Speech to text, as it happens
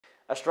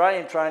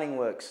Australian Training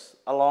Works,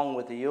 along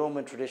with the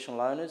Ullman traditional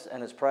owners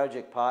and its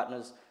project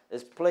partners,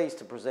 is pleased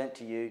to present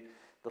to you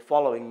the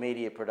following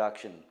media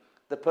production.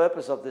 The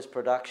purpose of this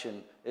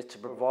production is to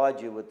provide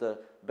you with the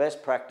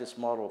best practice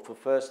model for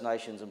First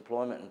Nations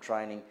employment and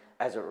training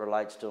as it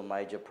relates to a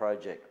major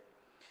project.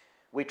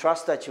 We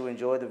trust that you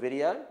enjoy the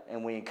video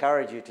and we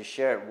encourage you to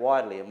share it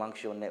widely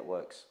amongst your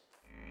networks.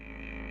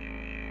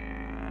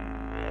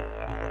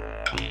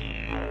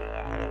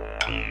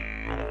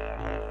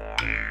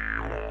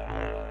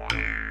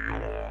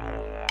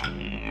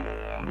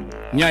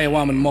 Nyaya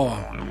waman mo,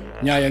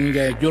 nyaya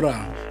nge jura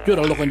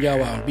lokon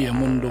jawa, biya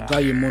mundo,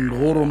 gaya mundo,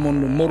 oro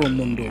mundo, moro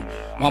mundo,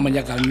 mama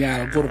nyakal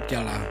nyal gurut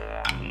jala.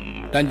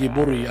 Danji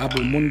buri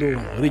abu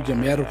mundo, rija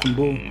meru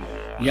kumbu,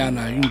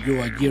 yana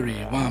yunjua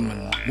jiri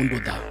waman mundo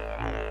da.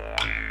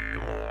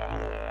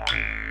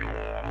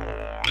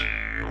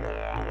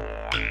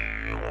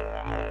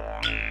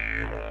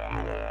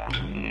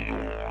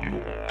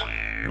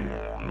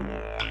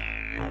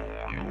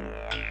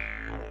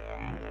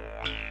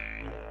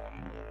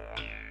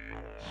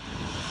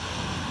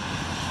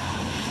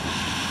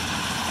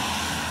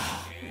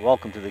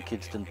 Welcome to the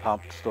Kidston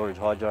Pumped Storage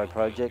Hydro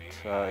Project.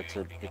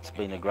 It's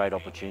been a great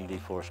opportunity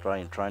for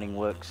Australian Training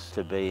Works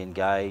to be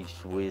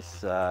engaged with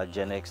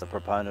Genex, the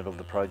proponent of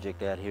the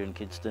project out here in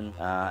Kidston,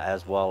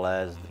 as well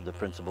as the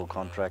principal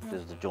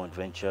contractors, the joint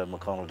venture,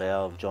 McConnell,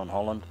 Dowell, John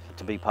Holland.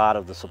 To be part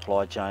of the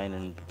supply chain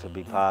and to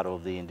be part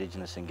of the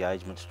Indigenous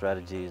engagement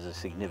strategy is a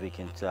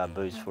significant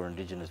boost for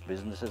Indigenous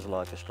businesses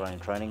like Australian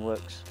Training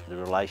Works. The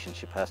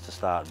relationship has to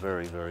start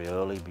very, very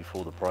early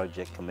before the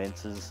project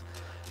commences.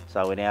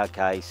 So in our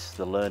case,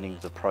 the learning,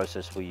 the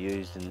process we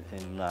used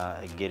in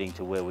getting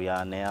to where we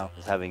are now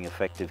is having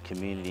effective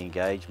community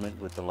engagement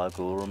with the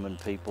local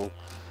Uruman people,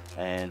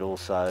 and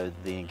also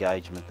the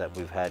engagement that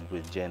we've had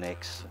with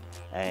Genex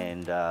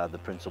and the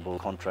principal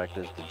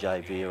contractors, the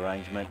JV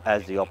arrangement.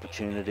 As the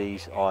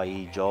opportunities,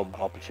 i.e. job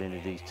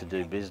opportunities to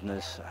do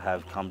business,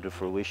 have come to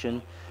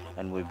fruition,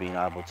 and we've been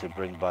able to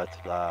bring both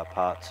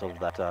parts of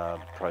that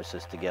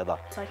process together.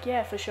 It's like,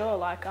 yeah, for sure,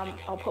 like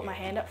I'll put my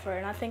hand up for it,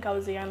 and I think I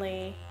was the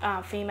only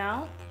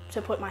female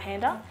to put my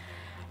hand up.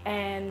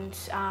 And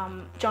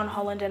John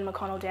Holland and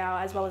McConnell Dowell,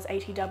 as well as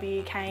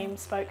ATW, came,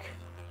 spoke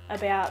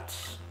about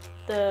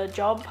the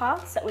job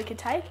paths that we could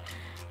take,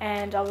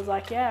 and I was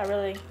like, yeah,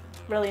 I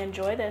really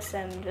enjoy this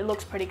and it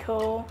looks pretty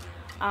cool.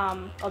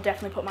 I'll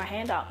definitely put my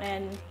hand up,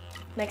 and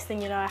next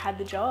thing you know, I had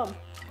the job.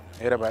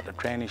 I heard about the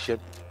traineeship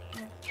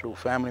through a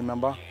family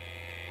member,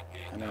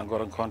 and then I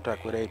got in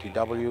contact with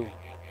ATW,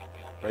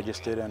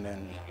 registered, and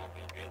then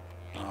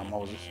I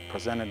was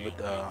presented with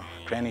the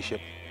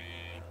traineeship.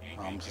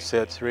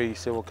 It's 3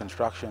 civil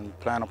construction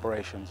plant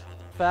operations.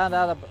 Found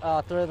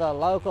out through the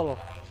local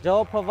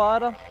job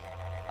provider.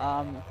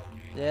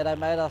 Yeah, they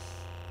made us,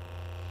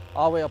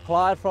 we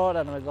applied for it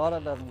and we got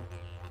it, and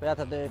we had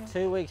to do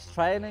 2 weeks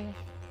training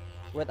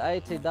with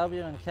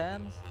ATW in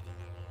Cairns,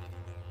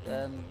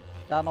 and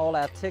done all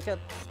our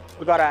tickets.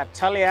 We got a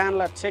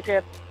telehandler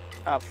ticket,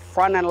 a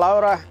front end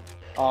loader,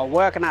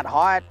 working at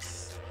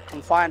heights,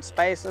 confined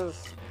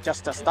spaces,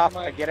 just the stuff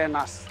to get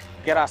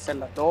us in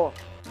the door.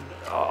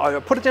 I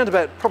put it down to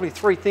about probably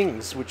 3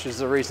 things, which is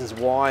the reasons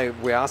why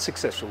we are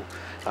successful.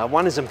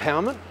 1 is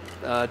empowerment,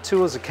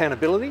 2 is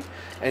accountability,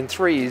 and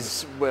 3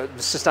 is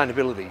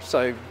sustainability.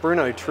 So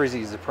Bruno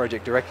Trizzi is the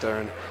project director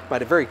and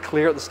made it very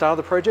clear at the start of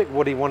the project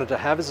what he wanted to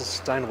have as a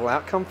sustainable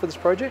outcome for this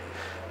project,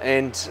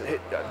 and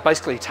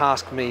basically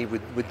tasked me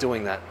with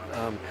doing that.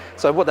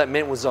 So what that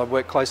meant was I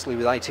worked closely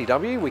with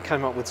ATW. We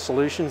came up with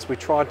solutions. We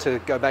tried to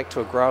go back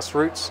to a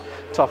grassroots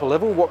type of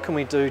level. What can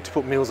we do to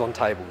put meals on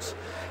tables?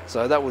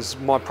 So that was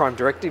my prime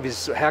directive,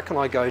 is how can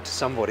I go to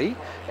somebody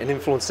and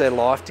influence their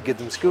life to give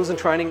them skills and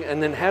training,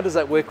 and then how does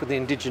that work with the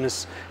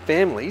Indigenous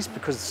families,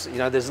 because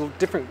there's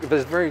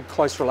very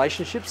close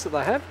relationships that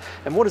they have,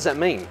 and what does that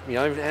mean?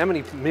 How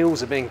many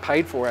meals are being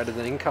paid for out of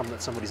the income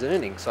that somebody's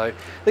earning? So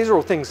these are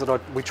all things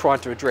that we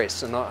tried to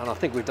address, and I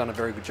think we've done a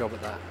very good job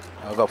at that.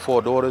 I've got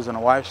 4 daughters and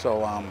a wife,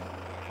 so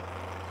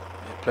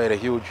it played a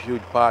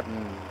huge part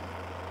in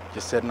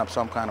just setting up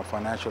some kind of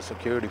financial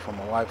security for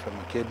my wife and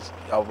my kids.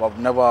 I've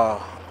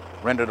never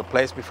rented a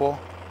place before.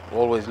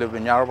 Always lived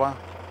in Yarrabah.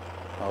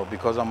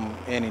 Because I'm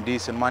earning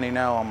decent money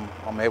now,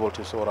 I'm able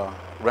to sort of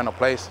rent a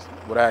place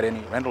without any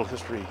rental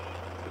history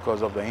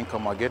because of the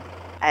income I get.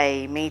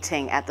 A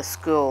meeting at the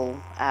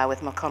school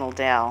with McConnell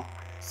Dowell.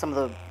 Some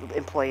of the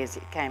employees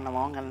came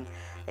along and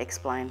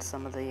explained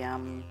some of the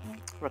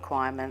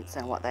requirements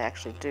and what they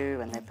actually do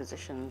and their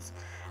positions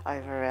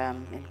over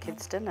in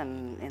Kidston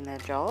and in their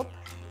job.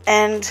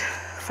 And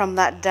from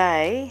that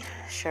day,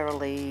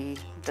 Cheryl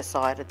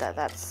decided that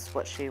that's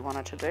what she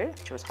wanted to do.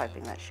 She was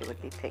hoping that she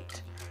would be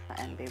picked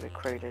and be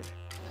recruited.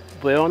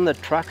 We're on the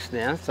trucks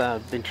now, so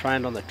I've been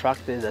trained on the truck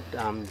there that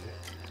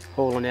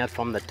hauling out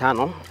from the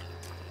tunnel.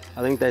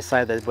 I think they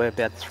say that we're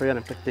about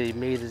 350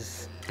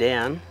 metres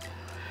down,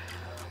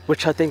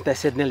 which I think they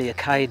said nearly a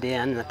K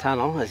down in the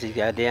tunnel as you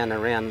go down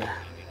around the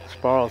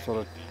spirals of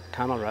the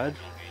tunnel road.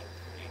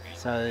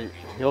 So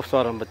you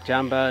offside them with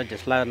jumbo,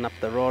 just loading up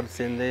the rods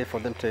in there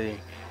for them to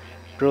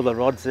drill the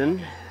rods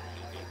in,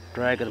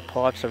 dragging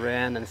pipes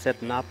around and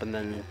setting up, and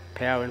then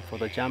powering for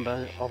the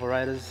jumbo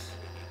operators.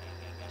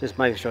 Just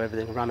making sure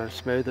everything running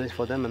smoothly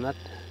for them and that.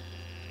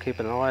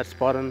 Keeping an eye out,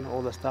 spotting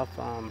all the stuff.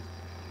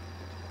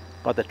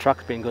 But the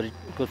truck's been good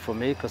for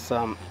me because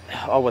I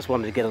always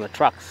wanted to get on the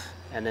trucks,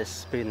 and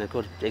it's been a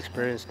good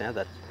experience now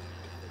that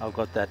I've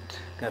got that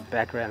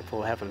background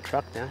for having a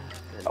truck now.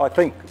 I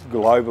think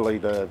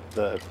globally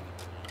the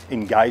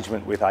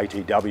engagement with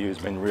ATW has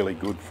been really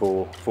good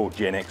for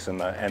Genex and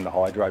the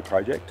hydro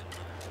project.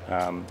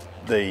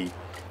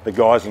 The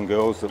guys and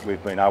girls that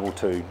we've been able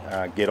to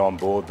get on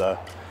board the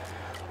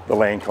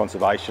land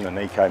conservation and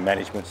eco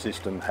management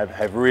system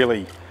have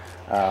really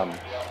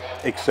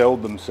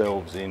excelled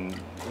themselves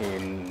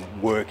in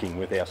working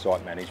with our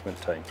site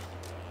management team.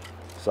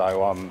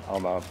 So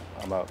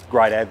I'm a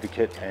great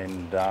advocate,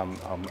 and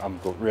I'm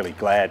really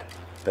glad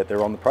that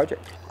they're on the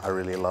project. I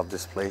really love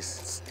this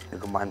place.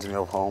 It reminds me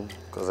of home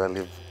because I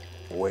live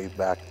way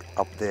back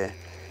up there.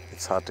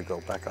 It's hard to go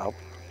back up,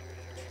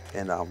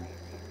 and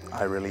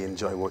I really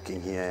enjoy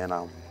working here, and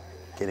I'm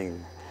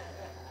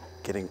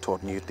getting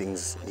taught new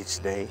things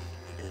each day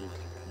and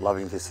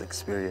loving this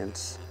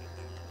experience,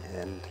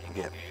 and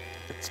yeah,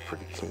 it's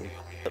pretty keen.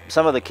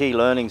 Some of the key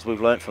learnings we've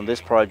learnt from this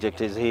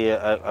project is here,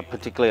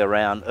 particularly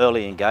around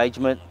early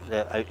engagement.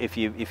 If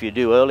you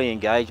do early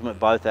engagement,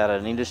 both at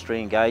an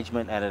industry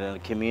engagement and at a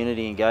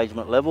community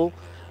engagement level,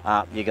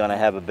 you're going to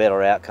have a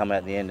better outcome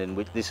at the end, and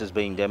this is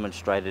being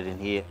demonstrated in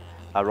here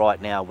right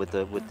now with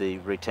the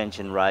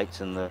retention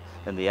rates and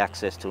the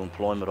access to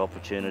employment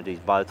opportunities,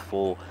 both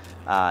for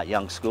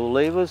young school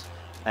leavers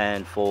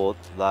and for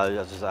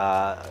those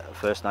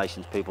First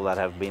Nations people that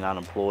have been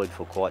unemployed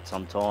for quite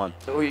some time.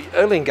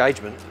 Early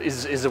engagement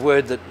is a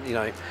word that, you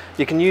know,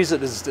 you can use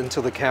it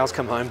until the cows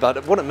come home,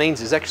 but what it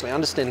means is actually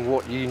understanding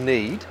what you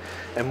need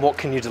and what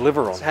can you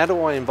deliver on. How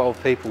do I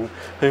involve people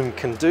who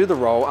can do the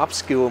role,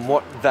 upskill, and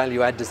what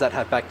value add does that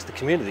have back to the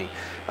community?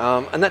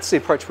 And that's the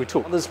approach we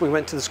took. As we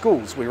went to the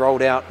schools, we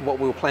rolled out what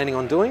we were planning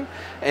on doing,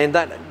 and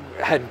that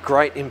had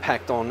great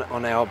impact on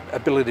our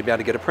ability to be able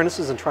to get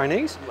apprentices and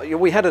trainees.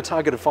 We had a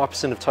target of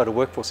 5% of total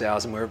workforce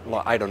hours, and we're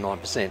like 8 or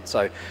 9%.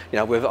 So, you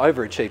know, we've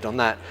overachieved on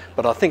that.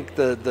 But I think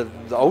the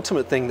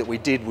ultimate thing that we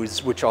did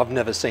was, which I've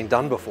never seen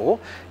done before,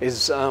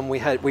 is we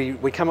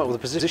came up with a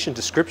position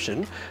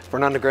description for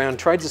an underground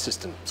trades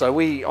assistant. So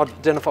we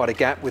identified a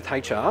gap with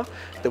HR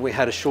that we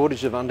had a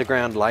shortage of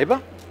underground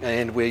labour,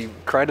 and we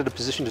created a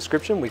position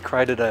description. We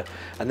created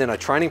and then a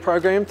training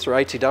program through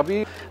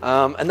ATW,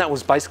 and that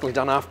was basically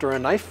done after a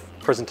NAIF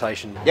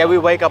presentation. Yeah, we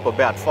wake up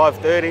about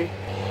 5:30,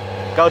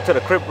 go to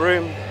the crib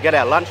room, get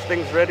our lunch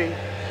things ready,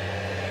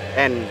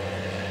 and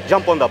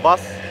jump on the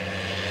bus,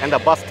 and the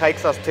bus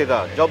takes us to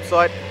the job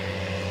site,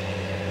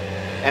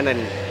 and then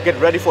get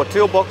ready for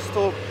toolbox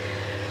talk.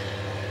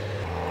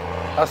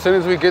 As soon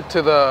as we get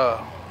to the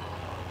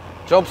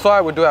job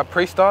site, we do our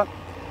pre-start,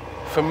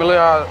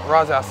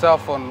 familiarize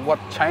ourselves on what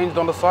changed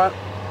on the site.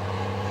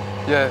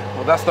 Yeah,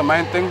 well, that's the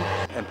main thing.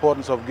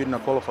 Importance of getting a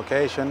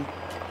qualification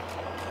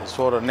is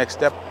sort of next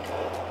step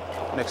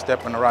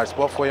in the right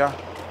spot for you.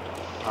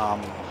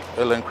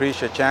 It'll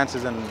increase your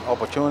chances and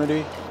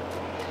opportunity.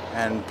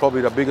 And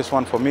probably the biggest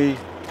one for me,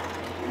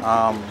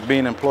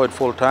 being employed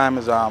full-time,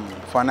 is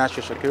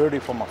financial security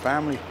for my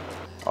family.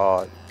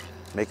 It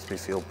makes me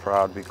feel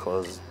proud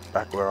because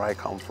back where I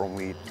come from,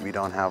 we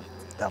don't have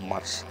that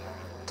much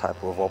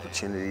type of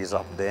opportunities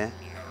up there.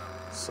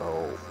 So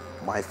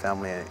my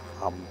family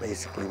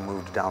basically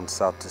moved down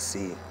south to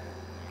see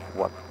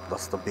what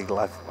the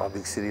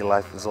big city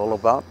life is all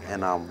about,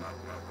 and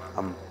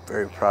I'm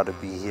very proud to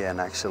be here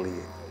and actually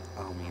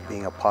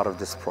being a part of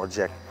this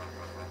project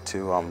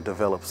to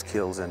develop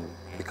skills and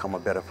become a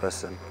better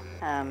person.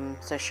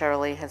 So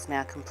Shirley has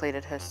now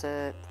completed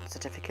her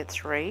Certificate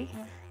 3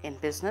 in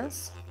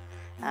business.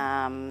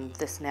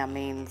 This now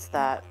means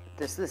that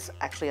this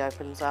actually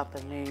opens up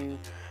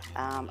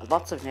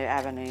lots of new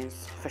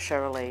avenues for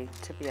Shirley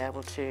to be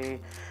able to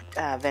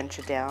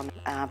venture down,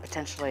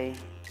 potentially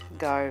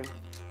go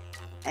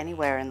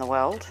anywhere in the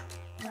world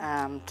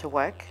to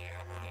work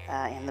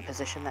in the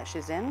position that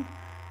she's in.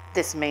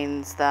 This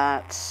means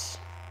that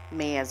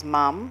me as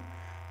mum,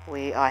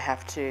 I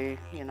have to,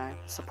 you know,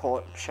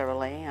 support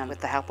Shirley, and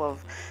with the help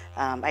of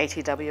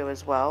ATW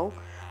as well,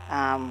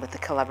 with the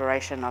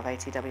collaboration of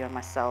ATW and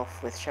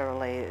myself with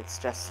Shirley, it's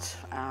just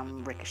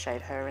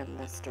ricocheted her in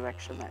this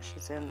direction that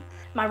she's in.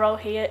 My role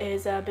here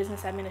is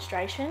business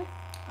administration.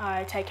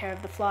 I take care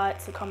of the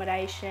flights,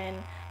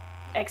 accommodation,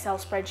 Excel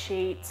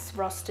spreadsheets,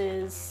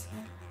 rosters,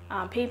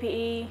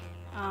 PPE,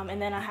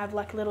 and then I have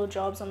like little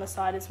jobs on the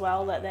side as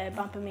well that they're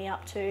bumping me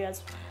up to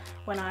as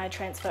when I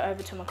transfer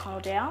over to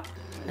McConnell Dowell.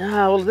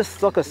 Well,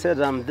 this, like I said,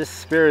 this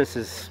experience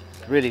is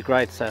really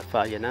great so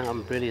far. You know,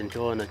 I'm really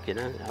enjoying it. You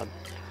know,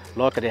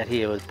 like it out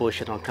here with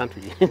bush and on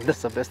country.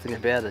 That's the best thing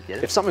about it.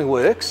 If something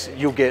works,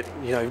 you'll get,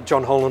 you know,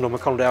 John Holland or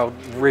McConnell Dowell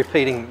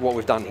repeating what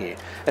we've done here.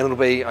 And it'll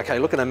be, okay,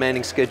 look at our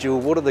manning schedule,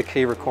 what are the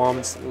key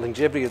requirements, the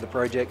longevity of the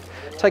project,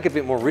 take a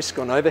bit more risk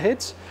on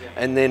overheads,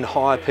 and then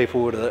hire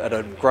people at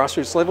a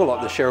grassroots level,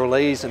 like the Cheryl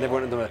Lees and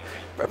everyone, the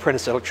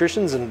apprentice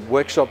electricians and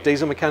workshop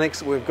diesel mechanics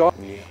that we've got.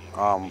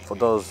 Yeah. For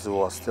those who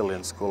are still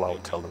in school, I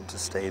would tell them to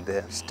stay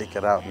there, stick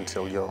it out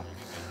until you're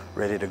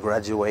ready to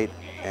graduate.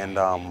 And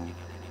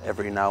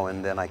every now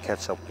and then I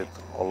catch up with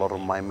a lot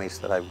of my mates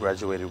that I've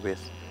graduated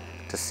with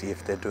to see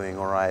if they're doing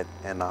all right.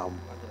 And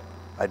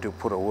I do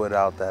put a word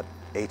out that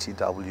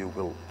ATW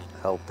will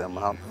help them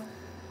out.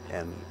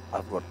 And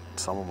I've got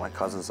some of my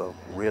cousins are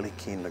really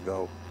keen to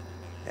go,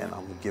 and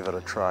I'm gonna give it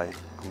a try.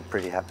 I'm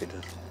pretty happy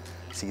to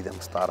see them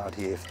start out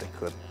here if they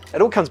could.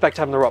 It all comes back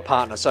to having the right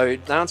partner. So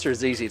the answer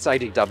is easy, it's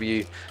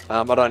ATW.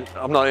 I'm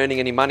not earning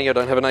any money, I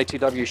don't have an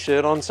ATW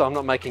shirt on, so I'm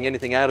not making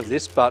anything out of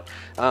this, but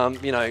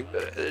you know,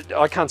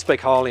 I can't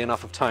speak highly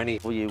enough of Tony.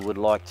 We would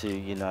like to,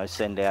 you know,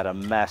 send out a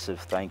massive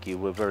thank you.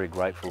 We're very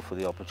grateful for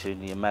the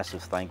opportunity, a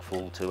massive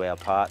thankful to our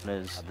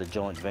partners, the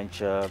joint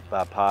venture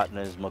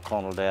partners,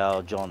 McConnell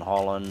Dowell, John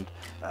Holland,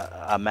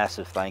 a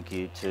massive thank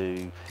you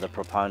to the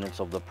proponents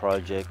of the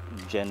project,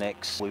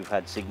 Genex. We've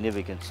had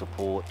significant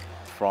support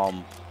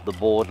from the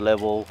board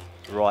level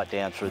right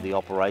down through the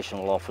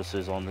operational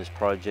officers on this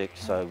project,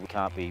 so we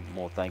can't be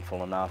more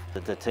thankful enough.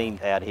 That the team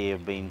out here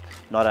have been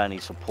not only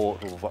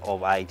supportive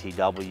of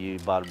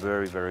ATW but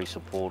very, very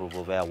supportive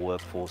of our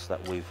workforce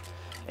that we've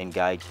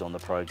engaged on the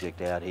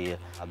project out here.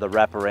 The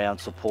wraparound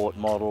support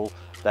model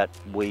that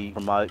we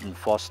promote and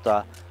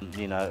foster,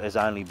 you know, has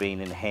only been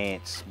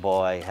enhanced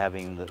by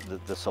having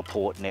the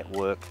support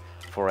network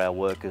for our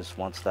workers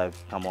once they've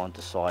come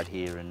onto site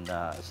here and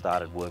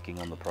started working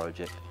on the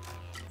project.